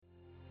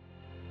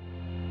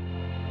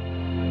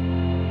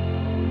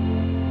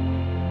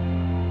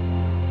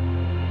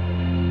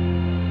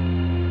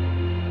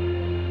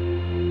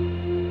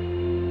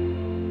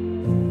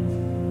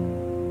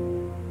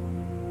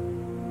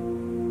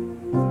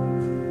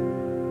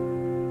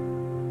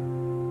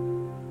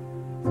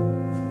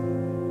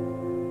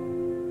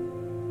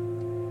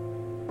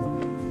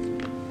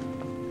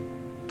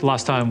The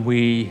last time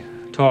we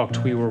talked,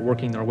 we were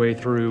working our way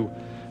through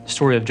the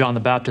story of John the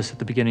Baptist at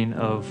the beginning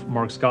of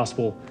Mark's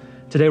Gospel.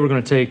 Today we're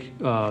going to take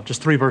just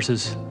three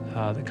verses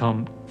that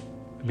come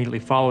immediately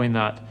following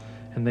that,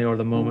 and they are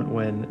the moment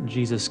when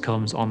Jesus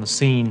comes on the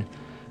scene,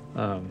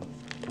 and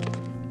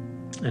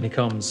he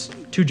comes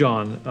to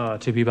John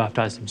to be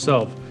baptized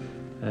himself.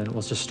 And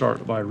let's just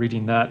start by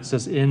reading that. It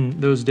says, "In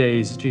those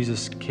days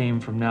Jesus came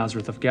from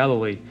Nazareth of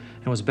Galilee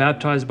and was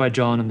baptized by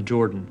John in the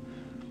Jordan.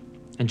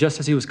 And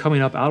just as he was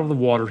coming up out of the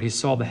water, he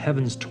saw the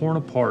heavens torn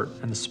apart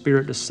and the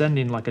Spirit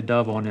descending like a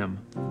dove on him.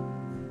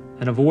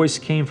 And a voice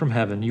came from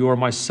heaven, 'You are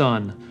my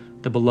Son,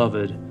 the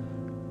Beloved.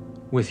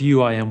 With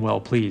you I am well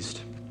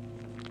pleased.'"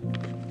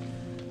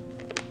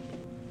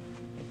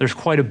 There's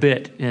quite a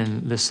bit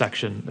in this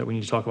section that we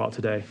need to talk about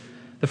today.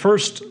 The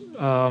first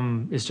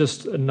is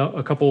just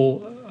a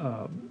couple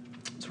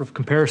sort of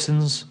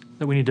comparisons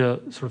that we need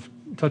to sort of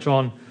touch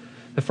on.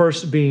 The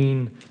first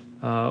being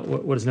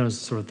what is known as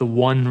sort of the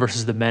one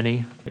versus the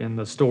many in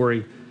the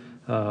story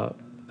that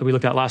we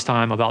looked at last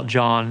time about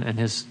John and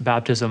his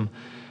baptism.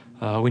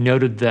 We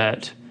noted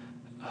that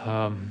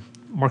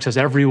Mark says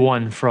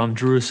everyone from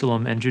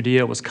Jerusalem and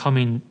Judea was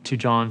coming to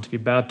John to be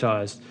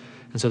baptized.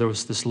 And so there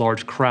was this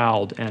large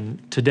crowd. And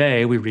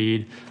today we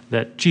read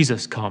that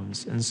Jesus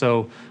comes. And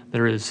so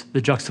there is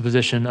the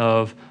juxtaposition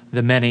of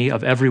the many,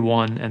 of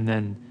everyone, and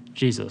then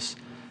Jesus.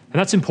 And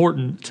that's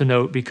important to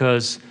note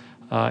because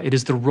it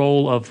is the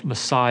role of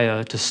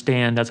Messiah to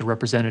stand as a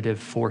representative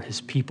for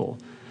his people.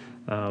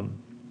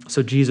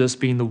 So Jesus,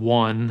 being the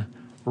one,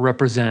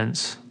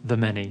 represents the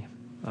many,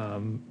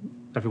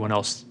 everyone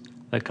else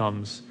that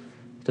comes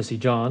to see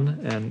John,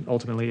 and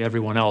ultimately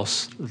everyone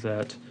else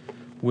that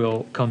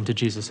will come to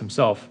Jesus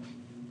himself.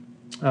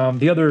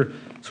 The other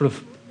sort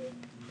of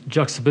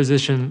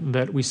juxtaposition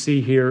that we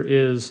see here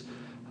is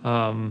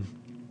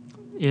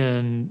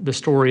in the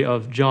story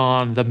of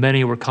John, the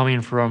many were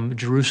coming from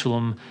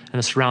Jerusalem and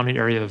the surrounding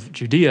area of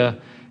Judea,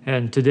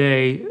 and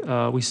today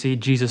we see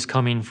Jesus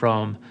coming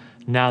from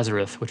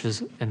Nazareth, which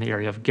is in the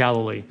area of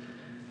Galilee.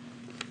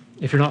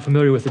 If you're not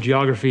familiar with the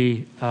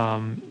geography,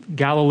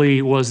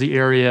 Galilee was the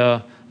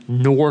area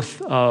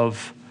north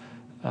of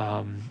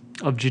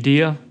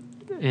Judea.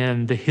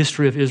 In the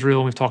history of Israel,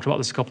 and we've talked about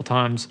this a couple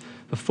times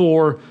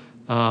before,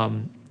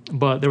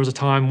 but there was a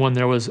time when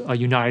there was a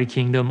united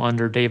kingdom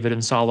under David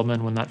and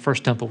Solomon when that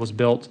first temple was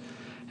built.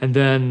 And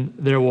then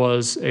there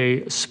was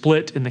a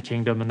split in the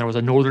kingdom, and there was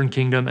a northern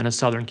kingdom and a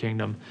southern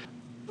kingdom.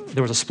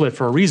 There was a split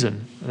for a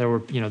reason. There were,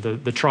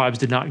 the tribes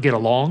did not get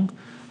along,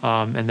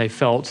 and they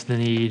felt the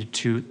need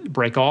to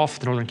break off.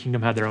 The northern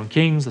kingdom had their own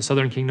kings, the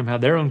southern kingdom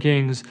had their own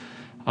kings,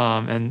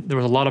 and there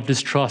was a lot of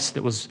distrust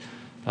that was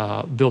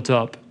built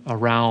up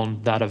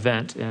around that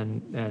event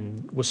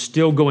and was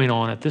still going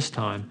on at this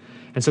time.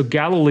 And so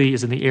Galilee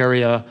is in the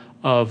area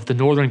of the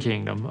northern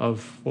kingdom,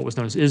 of what was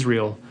known as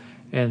Israel,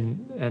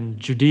 and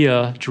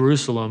Judea,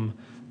 Jerusalem,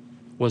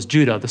 was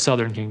Judah, the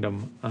southern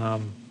kingdom.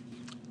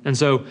 And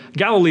so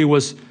Galilee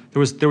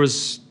there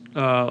was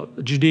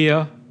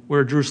Judea,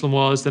 where Jerusalem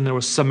was, then there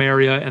was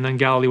Samaria, and then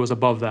Galilee was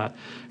above that.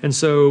 And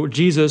so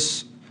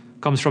Jesus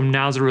comes from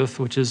Nazareth,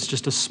 which is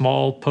just a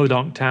small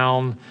podunk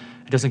town.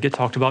 It doesn't get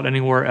talked about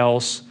anywhere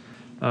else.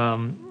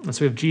 And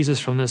so we have Jesus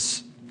from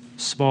this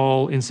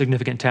small,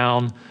 insignificant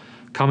town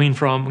coming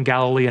from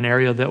Galilee, an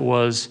area that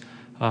was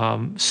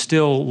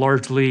still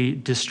largely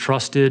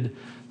distrusted,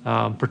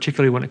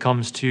 particularly when it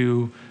comes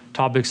to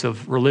topics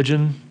of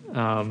religion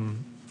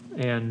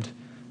and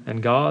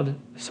God.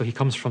 So he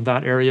comes from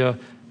that area,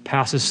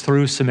 passes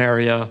through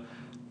Samaria,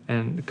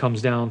 and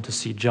comes down to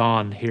see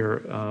John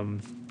here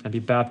and be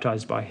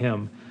baptized by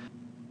him.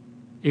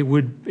 It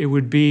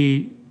would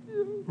be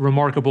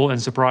remarkable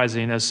and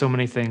surprising, as so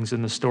many things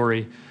in the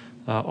story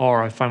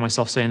are. I find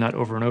myself saying that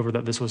over and over,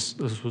 that this was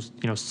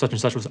such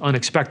and such was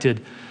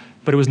unexpected,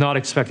 but it was not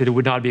expected. It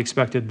would not be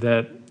expected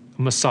that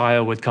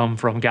Messiah would come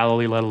from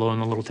Galilee, let alone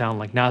a little town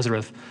like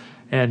Nazareth.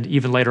 And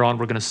even later on,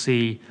 we're going to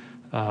see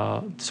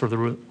sort of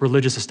the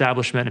religious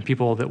establishment and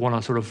people that want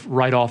to sort of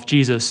write off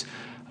Jesus,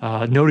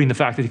 noting the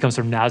fact that he comes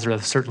from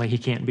Nazareth. Certainly he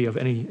can't be of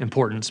any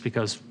importance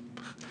because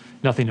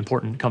nothing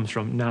important comes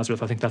from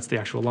Nazareth. I think that's the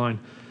actual line.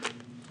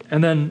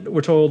 And then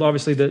we're told,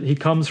 obviously, that he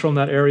comes from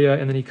that area,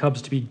 and then he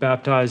comes to be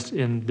baptized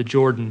in the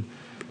Jordan.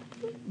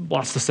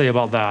 Lots to say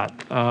about that.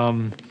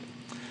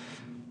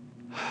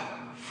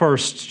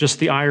 First, just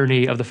the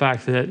irony of the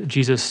fact that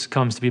Jesus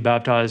comes to be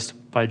baptized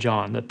by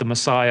John, that the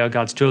Messiah,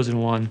 God's chosen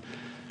one,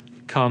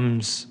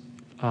 comes,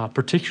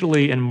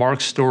 particularly in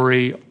Mark's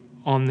story,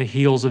 on the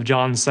heels of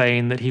John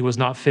saying that he was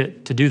not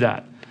fit to do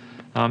that.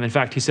 In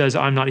fact, he says,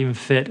 "I'm not even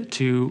fit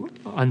to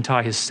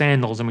untie his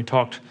sandals." And we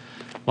talked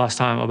last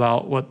time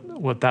about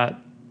what that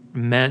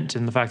meant,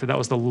 and the fact that that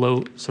was the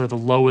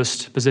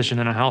lowest position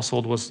in a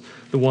household, was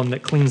the one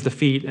that cleans the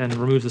feet and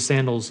removes the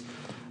sandals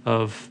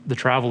of the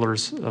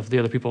travelers, of the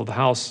other people of the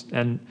house.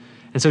 And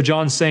so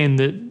John's saying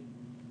that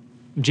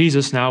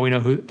Jesus, now we know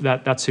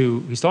that's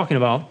who he's talking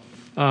about.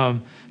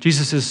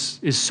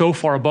 Jesus is so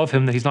far above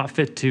him that he's not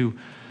fit to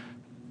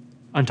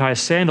untie his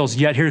sandals,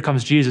 yet here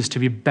comes Jesus to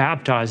be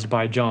baptized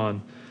by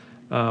John.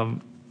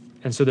 And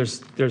so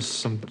there's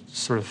some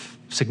sort of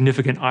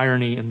significant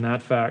irony in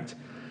that fact.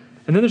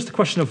 And then there's the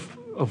question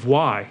of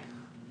why.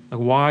 Like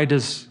why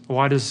does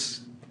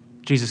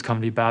Jesus come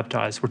to be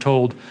baptized? We're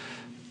told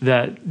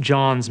that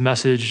John's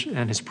message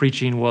and his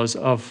preaching was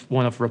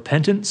one of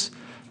repentance.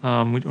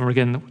 We're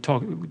again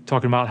talking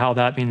about how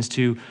that means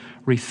to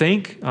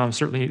rethink.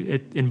 Certainly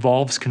it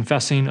involves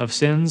confessing of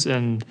sins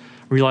and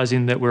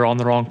realizing that we're on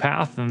the wrong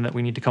path and that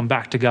we need to come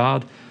back to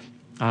God.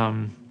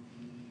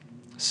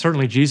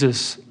 Certainly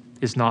Jesus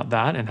is not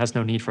that and has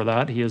no need for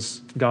that. He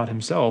is God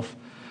himself.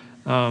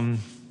 So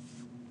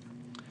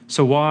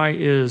why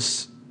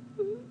is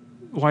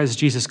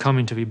Jesus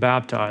coming to be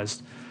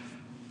baptized?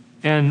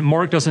 And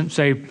Mark doesn't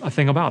say a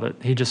thing about it.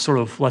 He just sort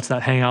of lets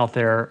that hang out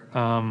there.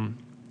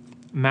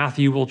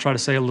 Matthew will try to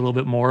say a little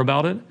bit more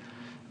about it.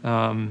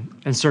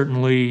 And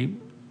certainly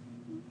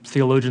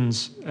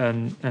theologians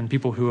and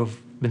people who have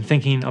been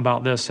thinking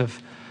about this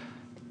have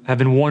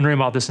been wondering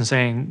about this and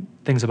saying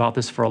things about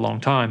this for a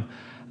long time.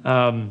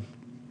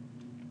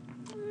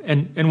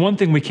 And one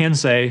thing we can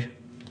say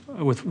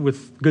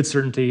with good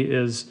certainty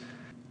is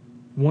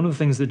one of the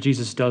things that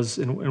Jesus does,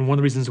 and one of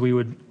the reasons we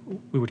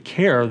would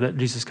care that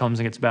Jesus comes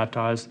and gets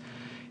baptized,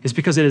 is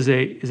because it is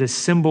a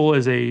symbol,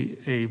 is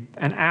an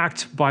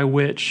act by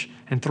which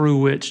and through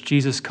which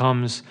Jesus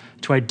comes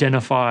to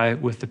identify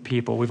with the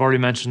people. We've already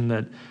mentioned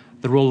that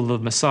the role of the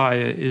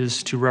Messiah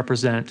is to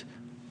represent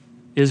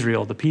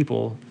Israel, the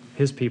people,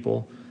 his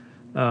people,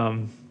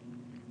 and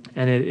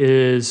it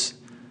is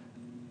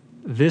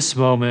this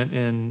moment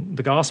in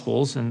the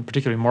Gospels, and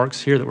particularly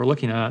Mark's here that we're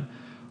looking at,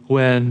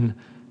 when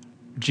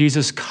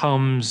Jesus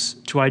comes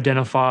to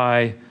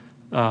identify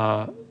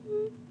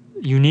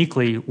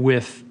uniquely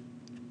with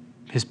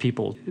his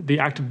people. The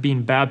act of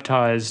being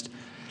baptized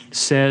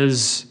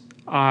says,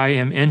 I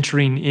am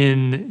entering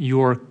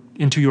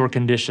into your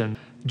condition.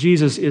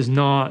 Jesus is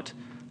not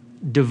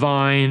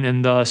divine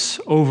and thus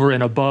over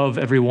and above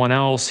everyone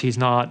else. He's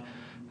not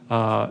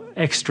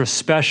extra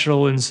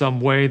special in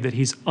some way, that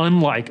he's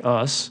unlike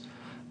us.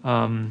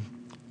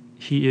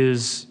 He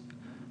is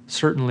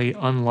certainly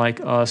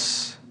unlike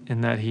us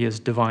in that he is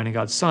divine and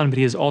God's son, but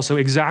he is also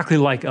exactly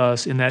like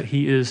us in that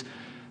he is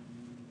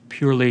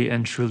purely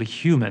and truly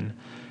human.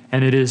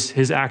 And it is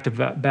his act of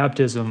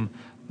baptism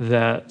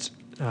that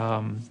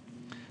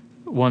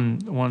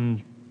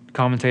one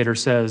commentator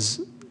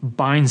says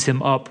binds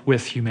him up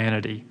with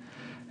humanity.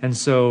 And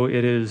so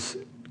it is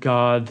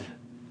God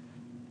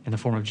in the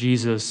form of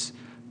Jesus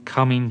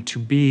coming to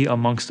be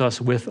amongst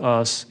us, with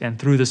us, and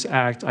through this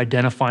act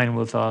identifying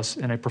with us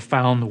in a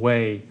profound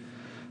way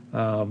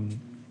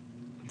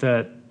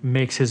that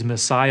makes his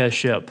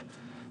messiahship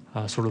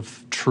sort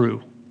of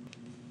true.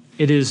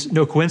 It is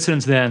no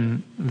coincidence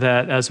then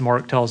that, as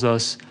Mark tells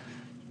us,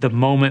 the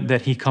moment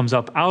that he comes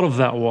up out of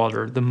that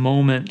water, the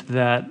moment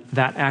that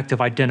act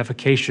of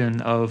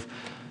identification of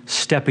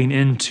stepping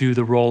into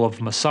the role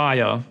of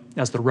Messiah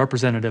as the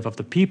representative of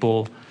the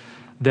people,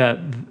 that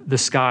the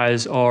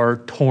skies are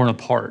torn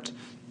apart.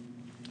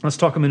 Let's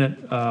talk a minute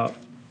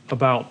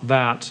about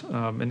that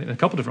in a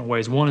couple different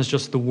ways. One is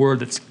just the word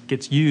that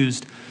gets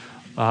used.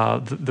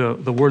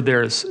 The word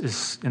there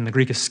is in the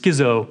Greek is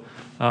schizo.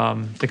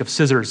 Think of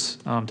scissors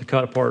to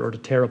cut apart or to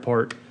tear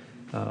apart.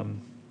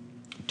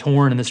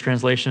 Torn in this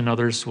translation,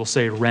 others will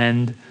say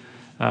rend.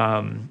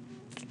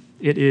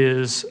 It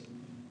is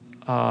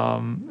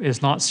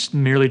not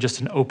merely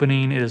just an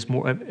opening. It is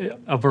more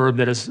a verb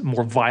that is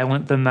more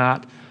violent than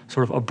that,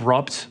 sort of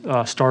abrupt,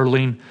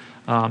 startling,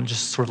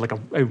 just sort of like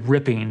a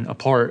ripping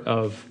apart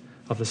of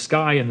the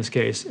sky in this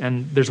case.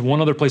 And there's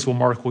one other place where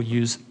Mark will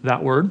use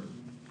that word,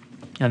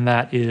 and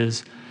that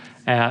is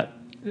at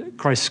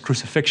Christ's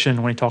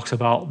crucifixion when he talks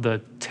about the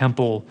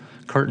temple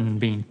curtain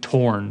being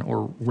torn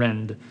or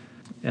rend.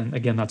 And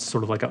again, that's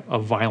sort of like a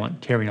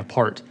violent tearing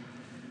apart.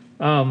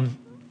 And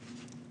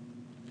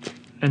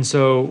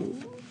so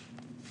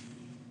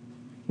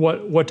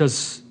what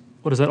does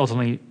that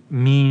ultimately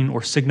mean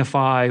or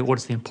signify? What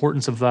is the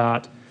importance of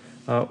that?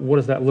 What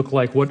does that look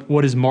like?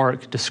 What is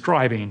Mark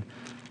describing?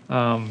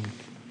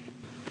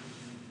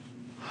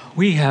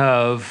 We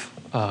have,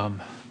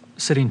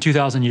 sitting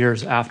 2,000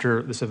 years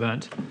after this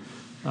event,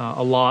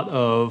 a lot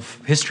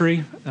of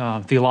history,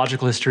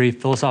 theological history,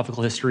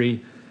 philosophical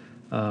history,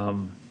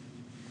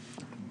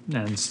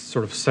 and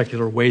sort of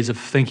secular ways of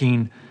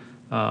thinking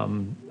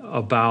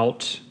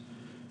about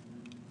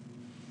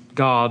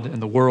God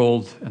and the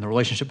world and the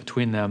relationship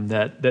between them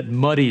that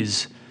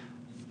muddies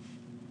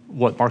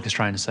what Mark is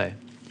trying to say.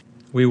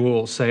 We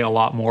will say a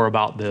lot more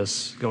about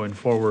this going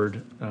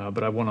forward,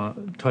 but I want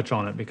to touch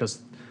on it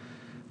because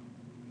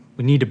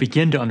we need to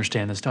begin to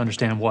understand this, to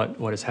understand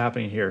what is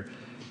happening here.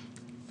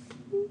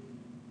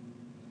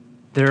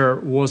 There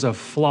was a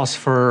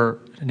philosopher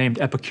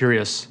named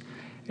Epicurus,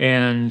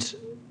 and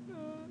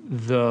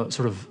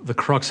the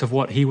crux of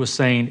what he was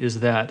saying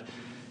is that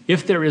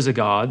if there is a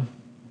God,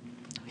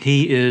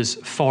 he is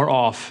far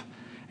off,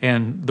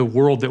 and the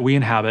world that we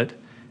inhabit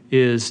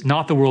is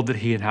not the world that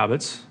he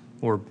inhabits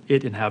or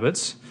it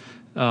inhabits.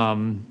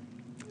 And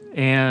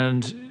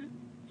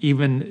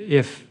even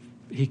if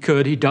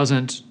he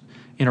doesn't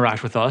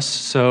interact with us.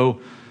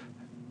 So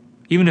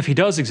even if he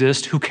does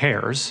exist, who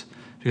cares?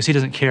 Because he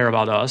doesn't care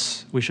about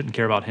us. We shouldn't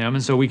care about him.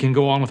 And so we can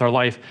go on with our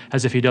life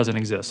as if he doesn't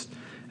exist.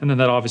 And then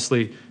that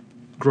obviously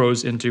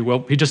grows into,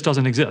 well, he just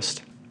doesn't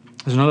exist.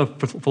 There's another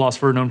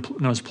philosopher known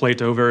as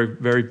Plato, very,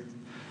 very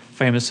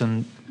famous,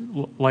 and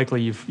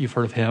likely you've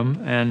heard of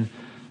him. And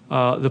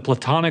the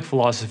Platonic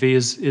philosophy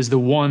is the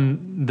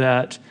one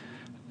that,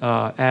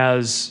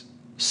 as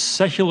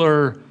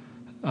secular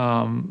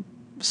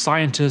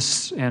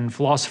scientists and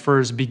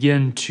philosophers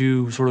begin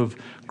to sort of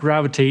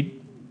gravitate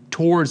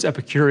towards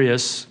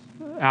Epicurus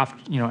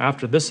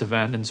after this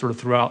event and sort of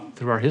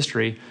through our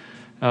history,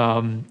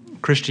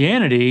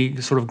 Christianity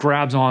sort of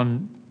grabs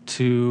on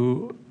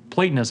to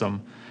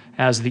Platonism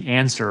as the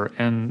answer,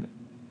 and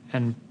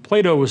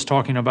Plato was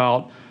talking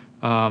about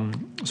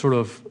sort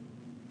of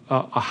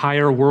a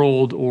higher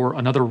world or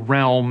another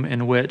realm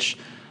in which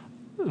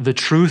the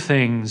true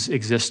things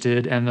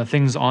existed, and the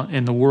things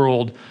in the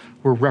world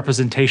were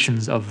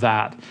representations of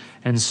that.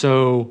 And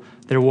so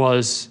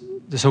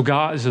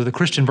the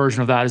Christian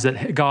version of that is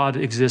that God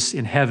exists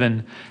in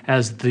heaven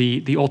as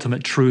the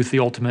ultimate truth, the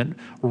ultimate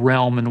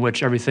realm in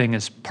which everything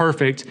is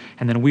perfect,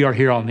 and then we are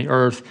here on the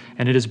earth,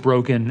 and it is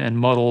broken and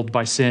muddled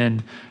by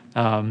sin.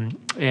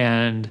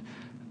 And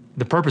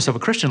the purpose of a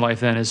Christian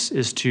life then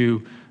is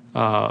to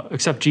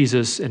accept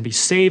Jesus and be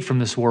saved from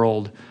this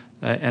world,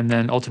 and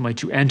then ultimately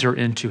to enter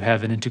into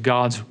heaven, into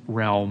God's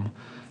realm.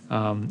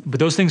 But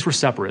those things were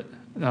separate.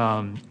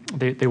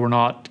 They were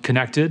not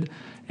connected,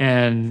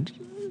 and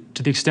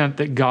to the extent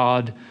that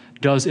God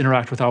does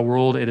interact with our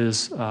world, it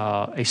is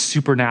a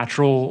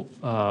supernatural,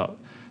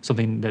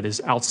 something that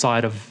is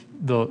outside of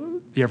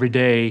the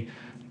everyday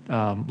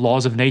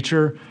laws of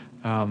nature,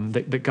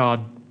 that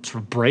God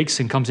sort of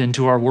breaks and comes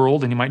into our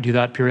world, and he might do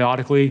that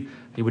periodically.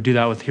 He would do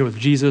that with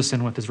Jesus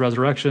and with his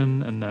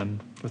resurrection, and then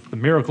with the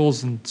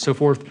miracles and so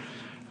forth.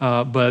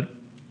 But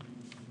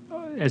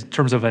in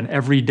terms of an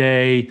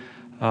everyday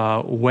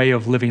way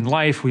of living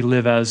life, we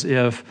live as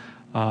if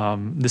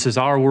this is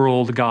our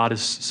world, God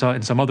is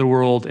in some other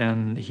world,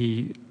 and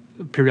he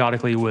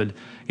periodically would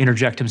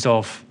interject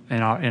himself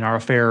in our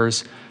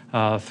affairs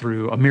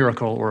through a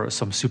miracle or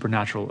some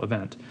supernatural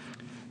event.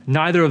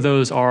 Neither of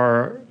those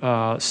are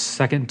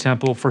Second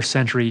Temple, first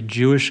century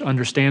Jewish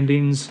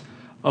understandings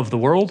of the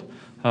world.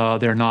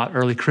 They're not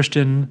early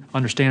Christian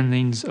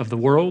understandings of the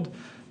world.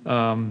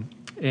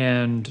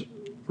 And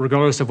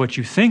regardless of what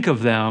you think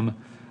of them,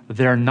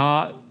 they're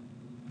not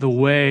the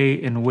way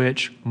in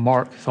which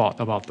Mark thought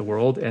about the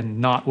world, and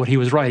not what he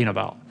was writing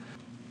about.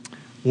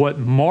 What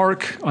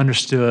Mark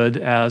understood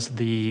as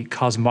the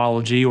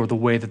cosmology, or the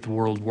way that the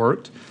world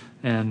worked,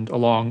 and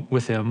along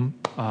with him,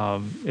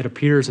 it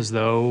appears as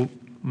though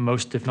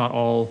most, if not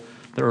all,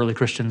 the early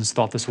Christians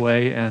thought this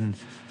way, and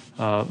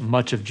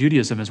much of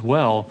Judaism as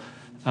well,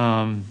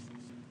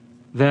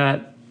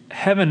 that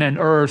heaven and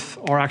earth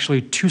are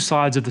actually two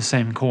sides of the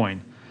same coin.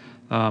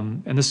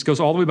 And this goes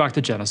all the way back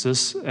to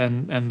Genesis,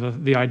 and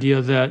the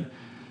idea that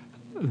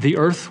the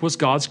earth was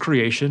God's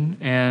creation,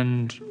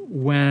 and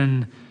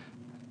when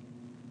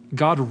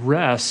God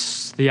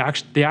rests, the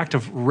act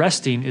of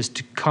resting is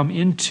to come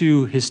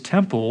into his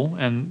temple,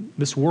 and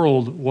this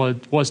world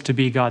was to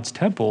be God's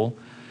temple.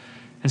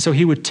 And so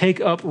he would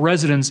take up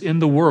residence in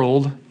the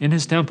world, in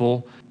his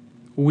temple,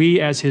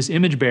 we as his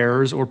image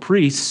bearers or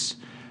priests,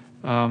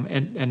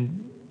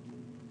 and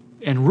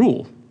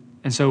rule.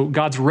 And so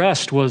God's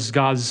rest was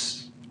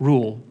God's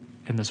rule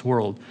in this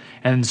world.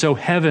 And so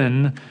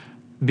heaven,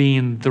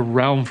 being the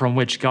realm from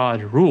which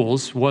God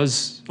rules,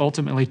 was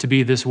ultimately to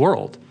be this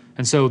world.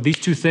 And so these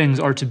two things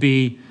are to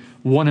be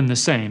one and the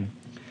same.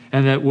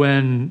 And that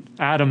when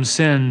Adam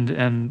sinned,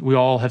 and we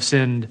all have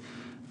sinned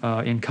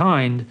in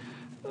kind,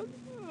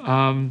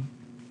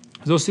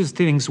 those two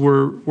things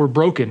were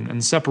broken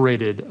and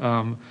separated,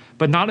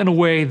 but not in a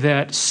way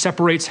that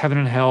separates heaven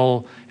and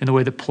hell in the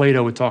way that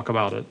Plato would talk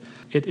about it.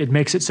 It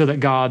makes it so that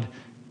God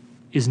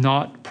is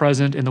not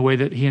present in the way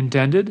that he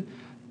intended.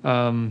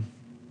 And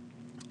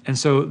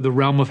so the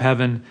realm of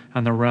heaven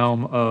and the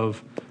realm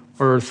of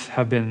earth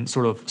have been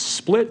sort of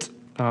split.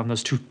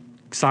 Those two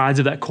sides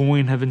of that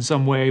coin have in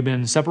some way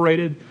been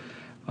separated.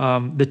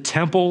 The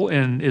temple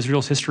in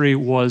Israel's history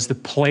was the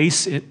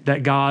place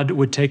that God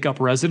would take up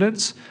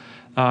residence.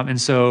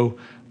 And so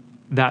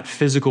that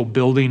physical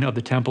building of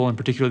the temple, in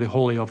particular the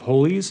Holy of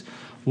Holies,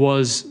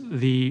 was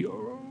the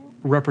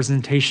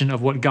representation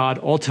of what God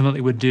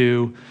ultimately would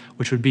do,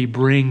 which would be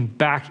bring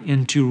back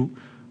into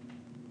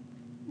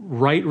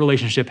right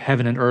relationship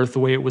heaven and earth the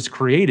way it was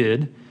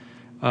created.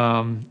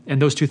 And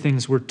those two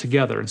things were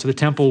together. And so the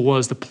temple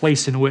was the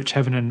place in which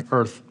heaven and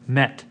earth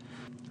met.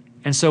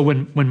 And so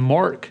when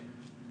Mark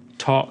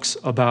talks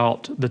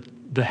about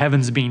the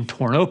heavens being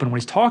torn open, what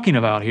he's talking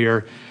about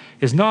here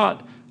is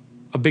not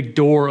a big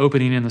door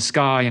opening in the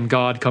sky and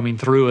God coming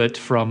through it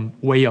from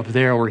way up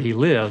there where he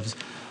lives,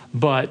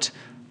 but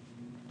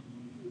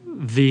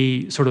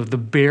the sort of the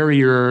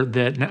barrier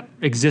that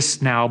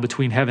exists now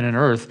between heaven and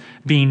earth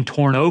being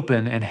torn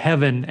open, and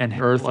heaven and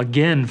earth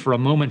again for a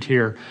moment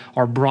here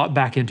are brought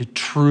back into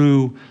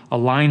true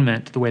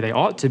alignment the way they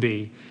ought to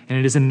be. And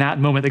it is in that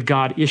moment that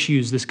God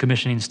issues this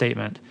commissioning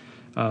statement,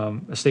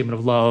 a statement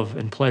of love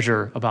and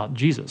pleasure about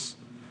Jesus.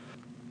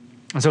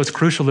 And so it's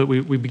crucial that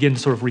we begin to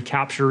sort of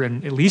recapture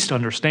and at least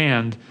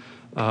understand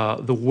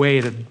the way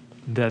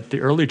that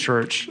the early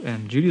church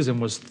and Judaism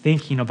was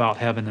thinking about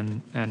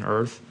heaven and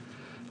earth,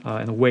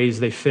 and the ways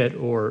they fit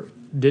or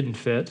didn't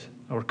fit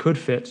or could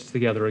fit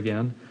together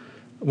again.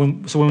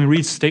 So when we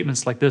read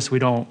statements like this, we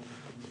don't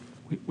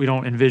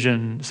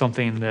envision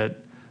something that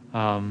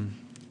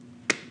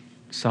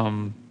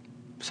some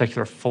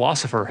secular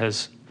philosopher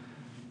has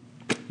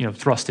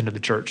thrust into the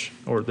church,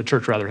 or the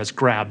church rather has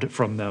grabbed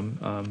from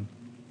them.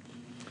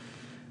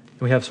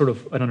 We have sort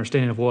of an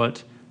understanding of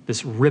what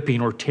this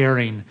ripping or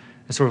tearing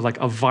is, sort of like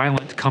a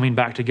violent coming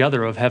back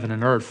together of heaven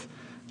and earth.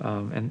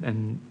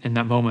 And in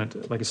that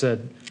moment, like I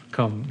said,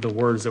 come the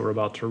words that we're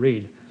about to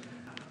read.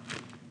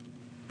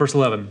 Verse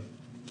 11.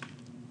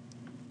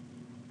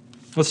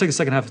 Let's take the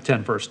second half of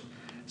 10 first. It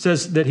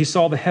says that he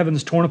saw the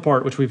heavens torn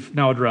apart, which we've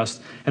now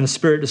addressed, and the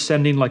Spirit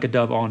descending like a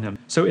dove on him.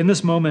 So in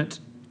this moment,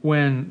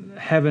 when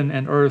heaven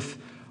and earth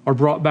are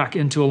brought back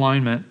into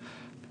alignment,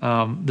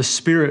 the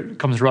Spirit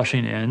comes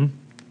rushing in,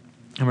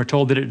 and we're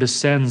told that it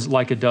descends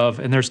like a dove.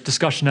 And there's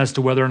discussion as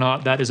to whether or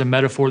not that is a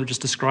metaphor that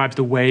just describes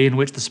the way in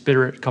which the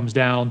Spirit comes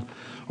down,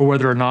 or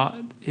whether or not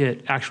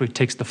it actually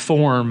takes the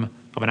form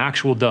of an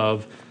actual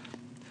dove.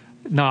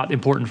 Not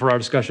important for our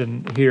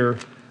discussion here.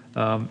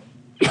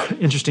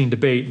 Interesting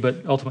debate,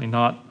 but ultimately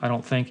not, I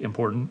don't think,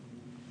 important.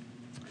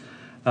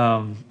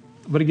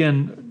 But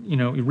again,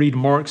 you read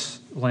Mark's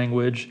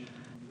language.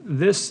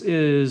 This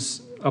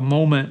is a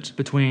moment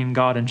between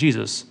God and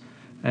Jesus,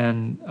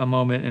 and a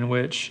moment in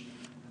which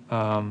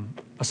a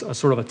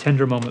sort of a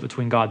tender moment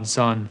between God and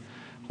Son,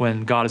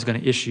 when God is going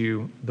to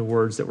issue the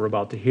words that we're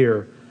about to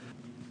hear.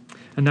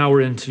 And now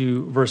we're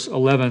into verse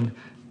 11.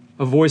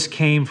 A voice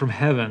came from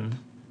heaven.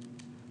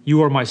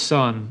 You are my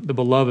Son, the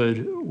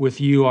beloved. With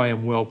you I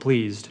am well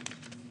pleased.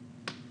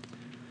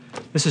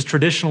 This has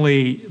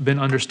traditionally been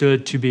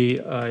understood to be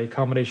a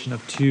combination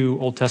of two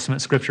Old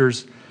Testament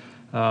scriptures.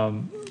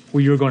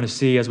 You're going to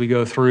see as we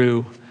go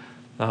through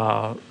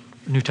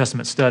New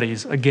Testament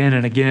studies again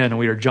and again,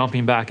 we are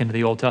jumping back into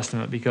the Old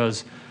Testament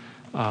because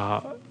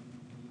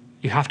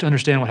you have to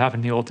understand what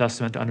happened in the Old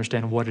Testament to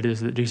understand what it is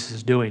that Jesus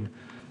is doing.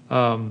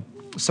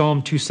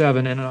 Psalm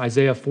 2:7 and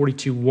Isaiah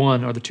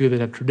 42:1 are the two that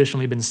have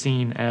traditionally been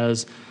seen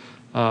as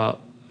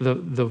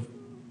the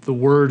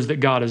words that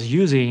God is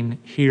using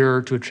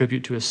here to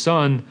attribute to his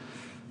Son.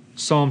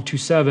 Psalm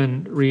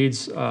 2:7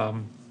 reads,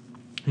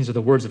 these are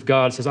the words of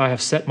God. It says, I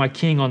have set my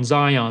king on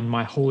Zion,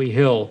 my holy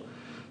hill.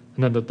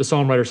 And then the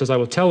psalm writer says, I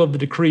will tell of the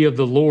decree of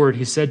the Lord.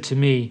 He said to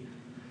me,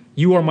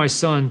 you are my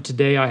son,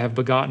 today I have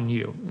begotten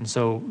you. And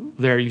so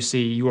there you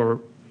see, you are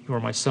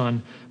my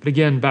son. But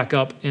again, back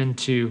up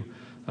into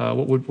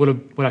what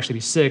would actually be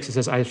 6. It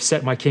says, I have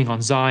set my king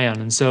on Zion.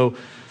 And so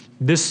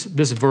this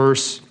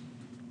verse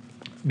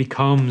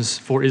becomes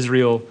for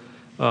Israel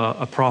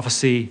a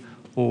prophecy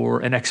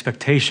or an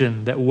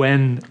expectation that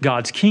when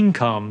God's king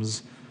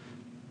comes,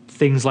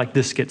 things like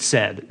this get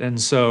said. And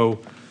so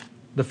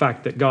the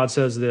fact that God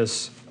says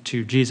this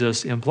to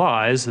Jesus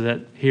implies that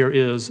here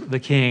is the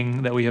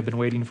king that we have been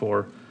waiting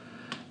for.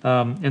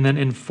 And then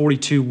in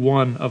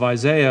 42:1 of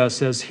Isaiah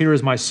says, here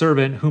is my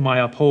servant whom I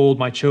uphold,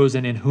 my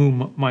chosen in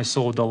whom my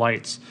soul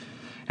delights.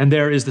 And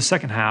there is the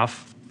second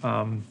half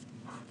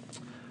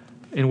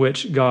in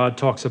which God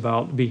talks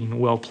about being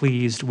well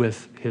pleased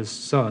with his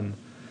Son.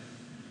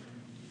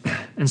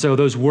 And so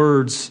those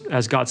words,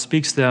 as God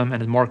speaks them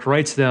and as Mark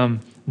writes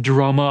them,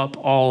 drum up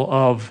all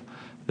of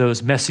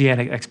those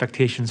messianic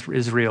expectations for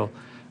Israel,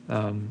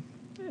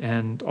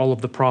 and all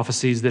of the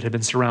prophecies that have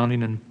been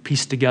surrounding and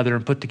pieced together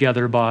and put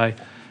together by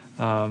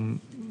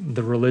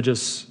the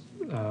religious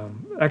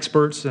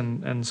experts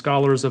and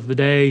scholars of the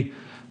day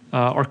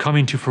are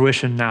coming to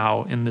fruition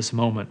now in this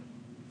moment.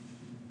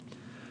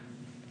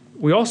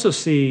 We also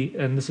see,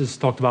 and this is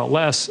talked about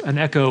less, an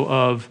echo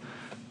of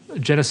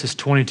Genesis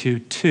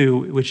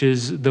 22:2, which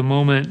is the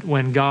moment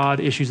when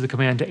God issues the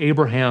command to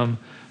Abraham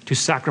to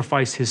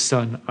sacrifice his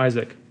son,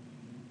 Isaac.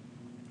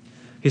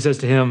 He says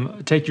to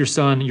him, take your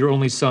son, your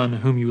only son,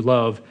 whom you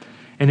love.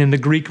 And in the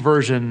Greek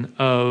version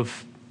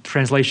of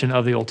translation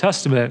of the Old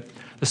Testament,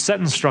 the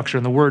sentence structure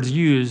and the words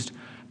used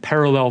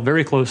parallel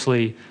very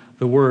closely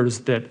the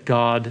words that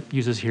God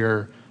uses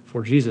here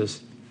for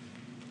Jesus.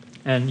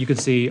 And you can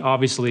see,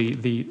 obviously,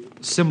 the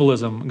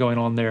symbolism going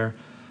on there.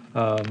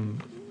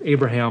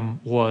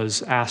 Abraham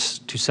was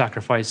asked to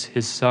sacrifice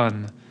his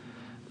son,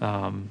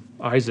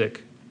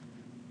 Isaac,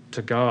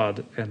 to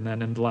God. And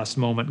then in the last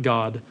moment,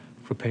 God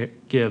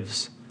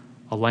gives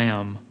a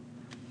lamb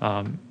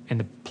in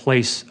the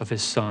place of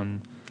his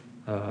son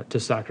to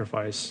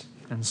sacrifice.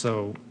 And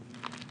so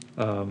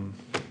talk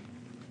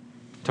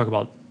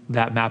about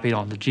that mapping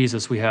onto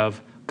Jesus. We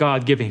have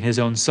God giving his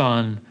own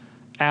son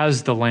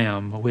as the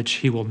lamb, which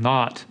he will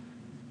not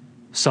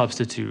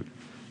substitute.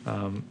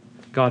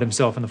 God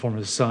himself in the form of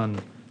his Son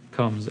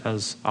comes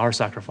as our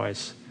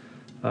sacrifice.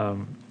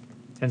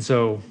 And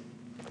so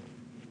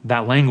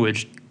that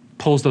language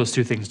pulls those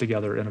two things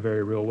together in a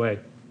very real way.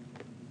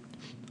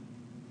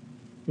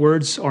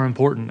 Words are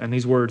important, and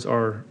these words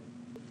are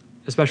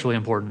especially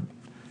important.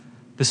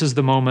 This is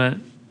the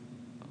moment,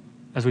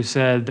 as we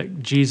said,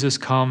 that Jesus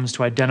comes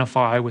to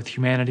identify with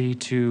humanity,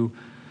 to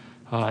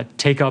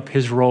take up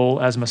his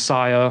role as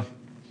Messiah,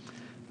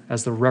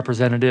 as the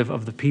representative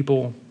of the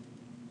people.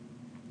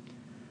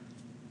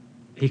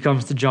 He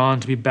comes to John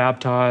to be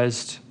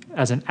baptized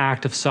as an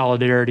act of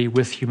solidarity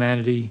with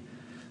humanity,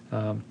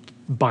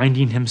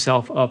 binding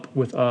himself up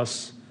with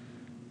us.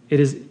 It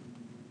is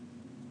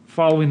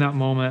following that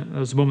moment,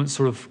 those moments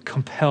sort of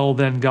compel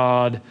then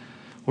God,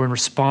 or in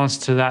response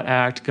to that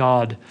act,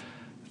 God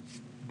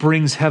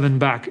brings heaven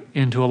back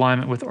into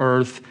alignment with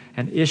earth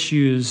and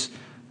issues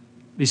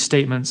these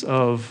statements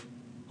of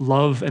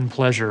love and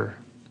pleasure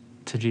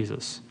to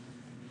Jesus.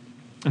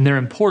 And they're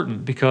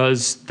important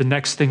because the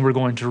next thing we're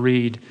going to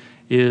read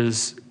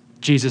is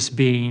Jesus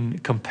being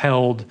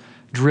compelled,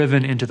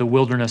 driven into the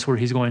wilderness where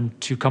he's going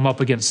to come up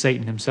against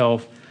Satan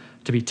himself,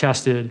 to be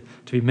tested,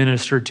 to be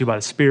ministered to by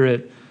the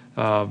Spirit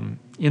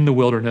in the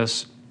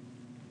wilderness.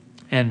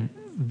 And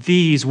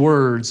these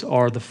words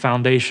are the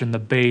foundation, the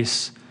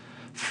base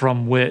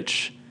from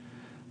which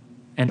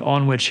and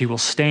on which he will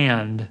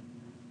stand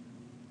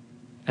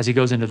as he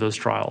goes into those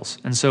trials.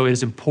 And so it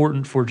is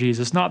important for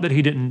Jesus, not that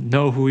he didn't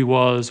know who he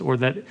was, or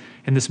that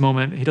in this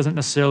moment he doesn't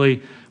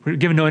necessarily, we're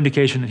given no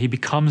indication that he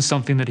becomes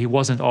something that he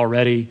wasn't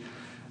already,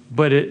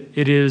 but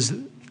it is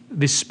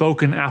the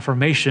spoken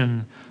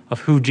affirmation of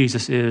who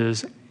Jesus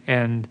is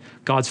and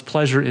God's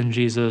pleasure in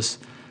Jesus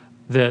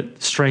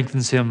that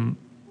strengthens him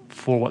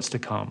for what's to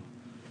come.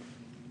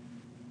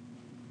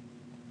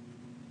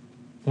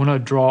 I want to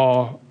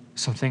draw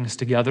some things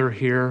together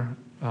here.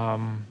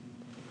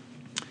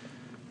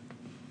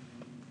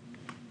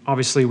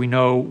 Obviously, we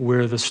know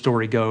where the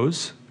story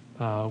goes.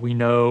 We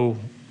know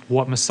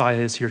what Messiah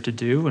is here to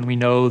do, and we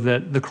know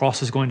that the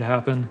cross is going to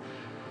happen.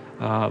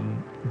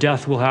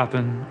 Death will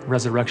happen,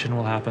 resurrection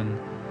will happen.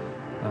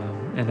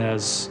 And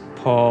as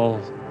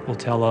Paul will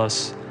tell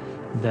us,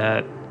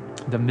 that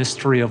the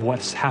mystery of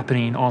what's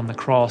happening on the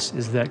cross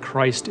is that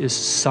Christ is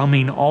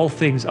summing all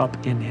things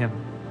up in him,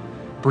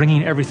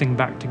 bringing everything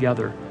back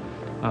together.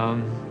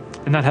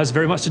 And that has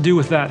very much to do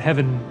with that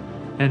heaven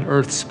and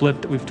earth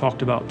split that we've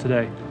talked about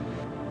today.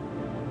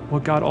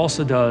 What God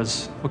also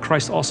does, what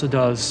Christ also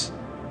does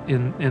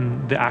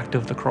in the act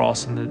of the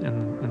cross and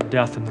the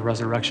death and the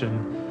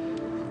resurrection,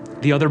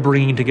 the other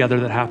bringing together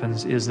that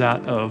happens is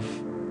that of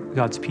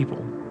God's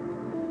people.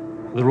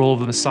 The role of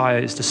the Messiah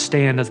is to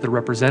stand as the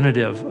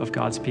representative of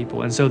God's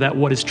people. And so that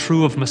what is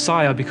true of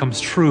Messiah becomes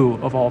true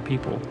of all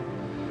people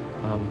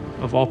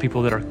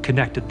that are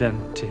connected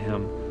then to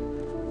him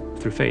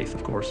through faith,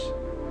 of course.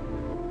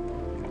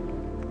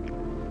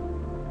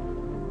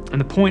 And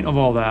the point of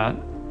all that,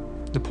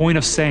 the point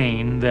of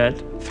saying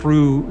that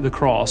through the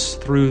cross,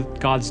 through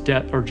God's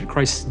death or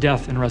Christ's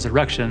death and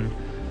resurrection,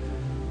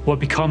 what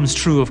becomes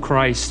true of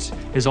Christ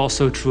is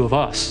also true of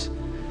us,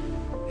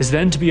 is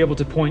then to be able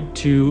to point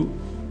to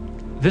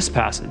this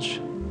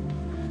passage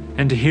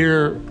and to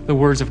hear the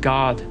words of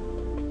God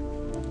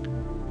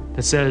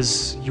that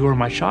says, "You are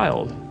my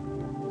child.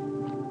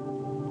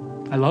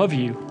 I love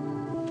you,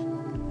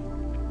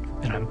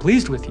 and I'm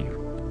pleased with you."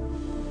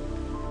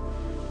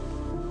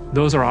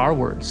 Those are our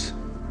words.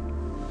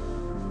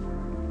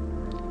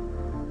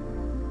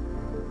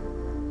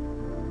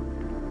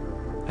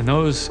 And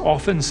those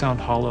often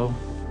sound hollow.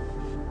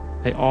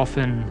 They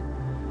often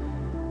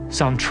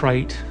sound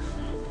trite.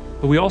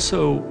 But we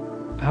also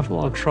have a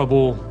lot of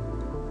trouble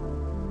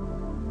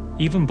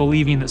even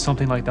believing that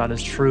something like that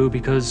is true,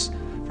 because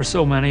for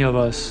so many of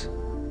us,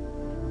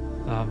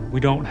 we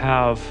don't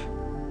have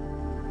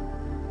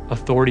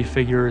authority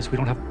figures, we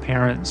don't have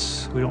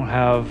parents, we don't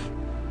have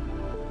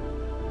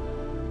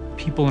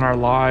people in our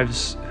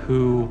lives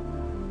who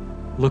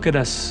look at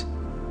us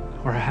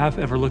or have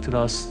ever looked at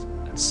us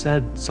and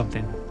said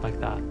something like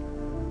that.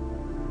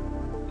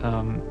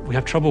 We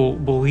have trouble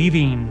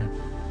believing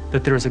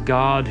that there is a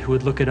God who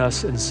would look at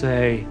us and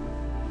say,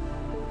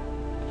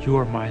 "You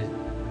are my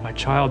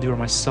child, you are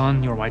my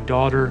son, you are my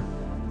daughter.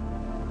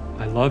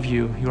 I love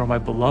you, you are my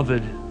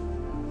beloved.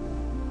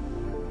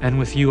 And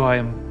with you I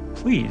am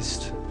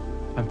pleased,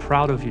 I'm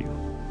proud of you."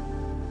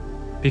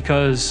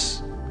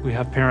 Because we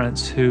have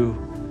parents who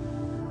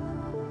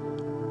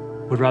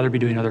would rather be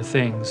doing other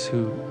things,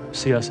 who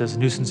see us as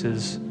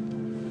nuisances,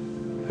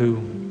 who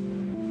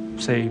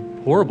say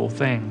horrible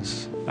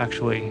things,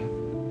 actually,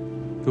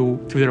 who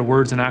through their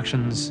words and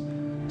actions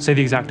say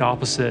the exact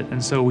opposite.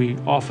 And so we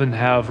often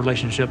have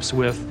relationships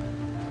with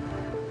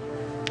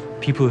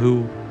people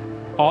who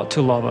ought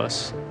to love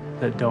us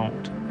that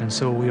don't. And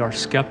so we are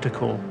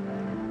skeptical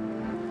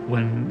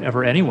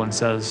whenever anyone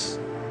says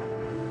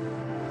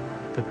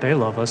that they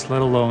love us,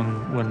 let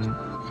alone when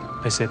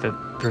they say that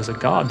there's a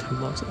God who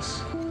loves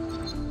us.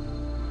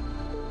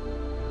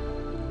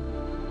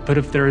 But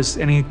if there is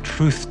any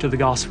truth to the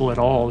gospel at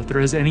all, if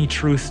there is any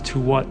truth to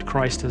what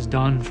Christ has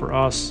done for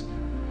us,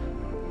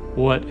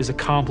 what is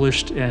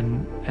accomplished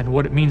and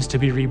what it means to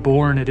be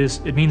reborn,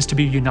 it means to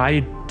be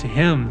united to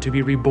him, to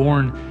be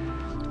reborn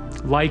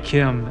like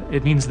him.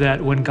 It means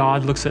that when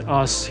God looks at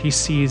us, he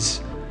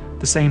sees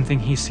the same thing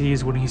he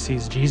sees when he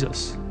sees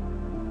Jesus.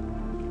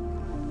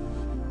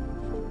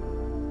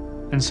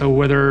 And so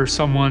whether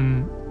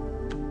someone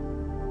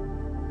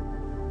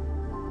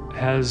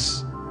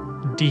has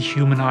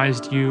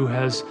dehumanized you,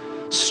 has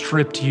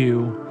stripped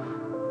you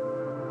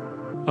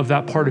of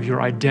that part of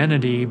your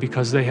identity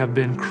because they have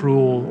been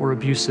cruel or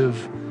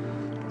abusive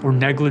or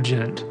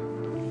negligent,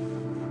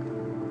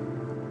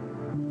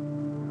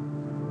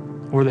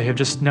 or they have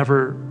just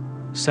never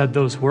said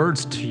those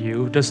words to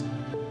you, does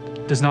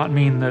not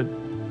mean that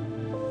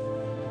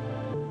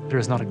there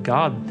is not a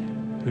God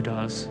who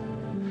does.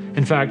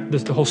 In fact,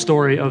 the whole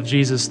story of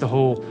Jesus, the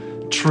whole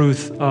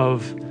truth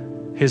of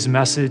his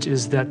message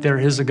is that there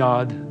is a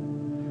God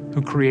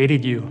who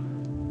created you,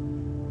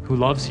 who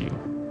loves you.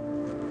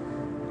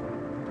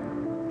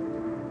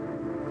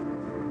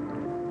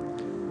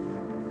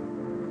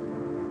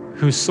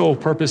 Whose sole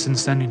purpose in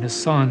sending his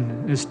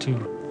son is to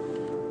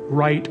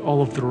right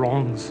all of the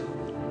wrongs,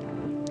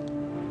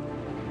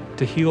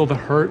 to heal the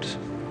hurt,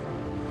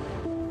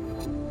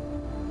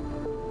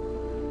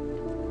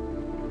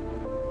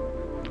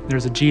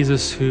 there's a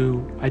Jesus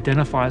who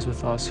identifies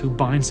with us, who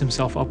binds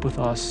himself up with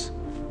us,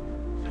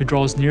 who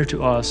draws near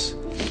to us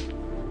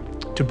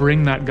to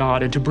bring that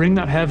God and to bring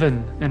that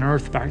heaven and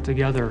earth back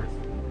together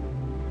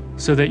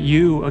so that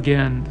you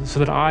again, so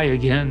that I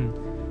again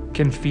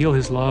can feel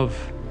his love,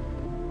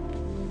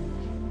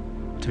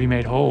 to be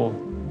made whole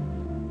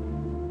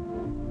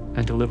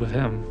and to live with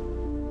him.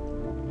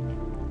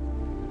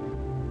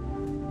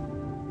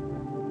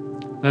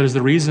 That is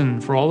the reason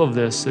for all of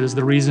this. It is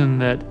the reason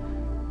that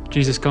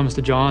Jesus comes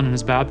to John and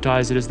is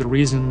baptized. It is the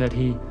reason that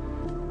he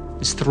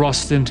is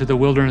thrust into the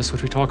wilderness,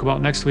 which we talk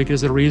about next week. It is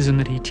the reason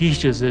that he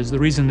teaches. It is the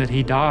reason that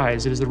he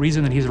dies. It is the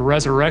reason that he's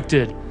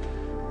resurrected.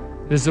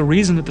 It is the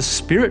reason that the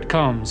Spirit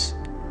comes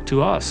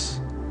to us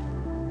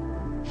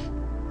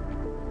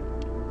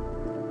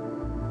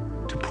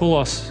to pull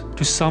us,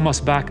 to sum us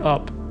back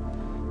up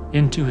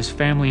into his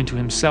family, into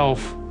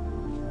himself,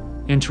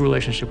 into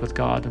relationship with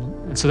God,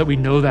 and so that we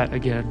know that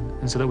again,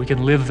 and so that we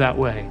can live that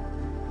way.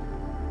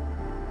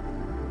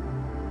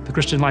 The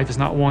Christian life is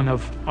not one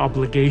of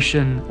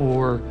obligation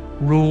or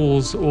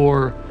rules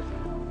or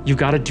you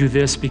got to do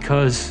this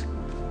because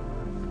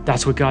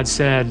that's what God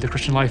said. The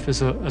Christian life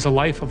is a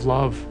life of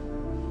love.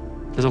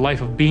 There's a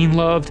life of being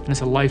loved, and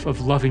it's a life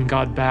of loving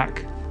God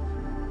back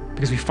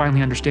because we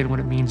finally understand what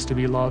it means to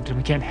be loved, and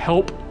we can't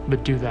help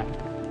but do that.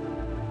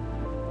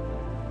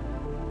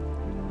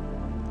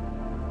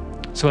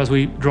 So as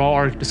we draw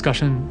our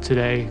discussion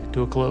today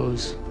to a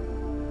close,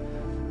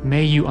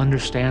 may you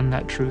understand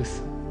that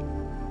truth.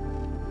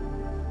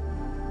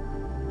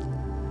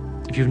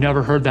 If you've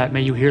never heard that,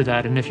 may you hear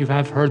that. And if you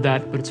have heard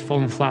that, but it's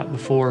fallen flat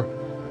before,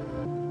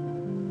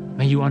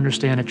 may you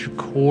understand at your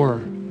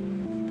core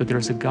that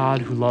there's a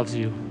God who loves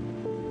you.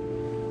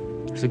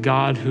 There's a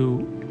God who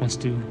wants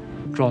to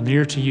draw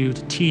near to you,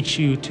 to teach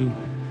you, to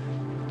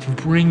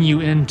bring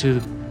you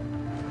into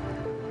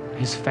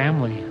his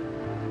family,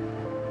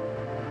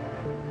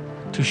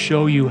 to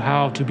show you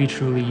how to be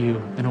truly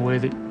you in a way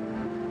that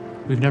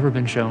we've never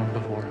been shown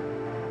before.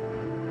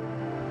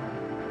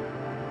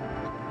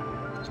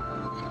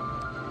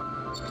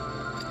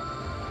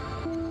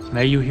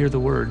 May you hear the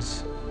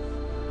words,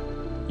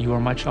 "You are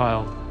my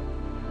child,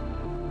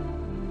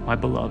 my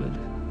beloved.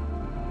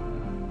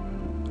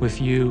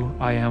 With you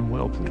I am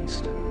well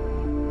pleased."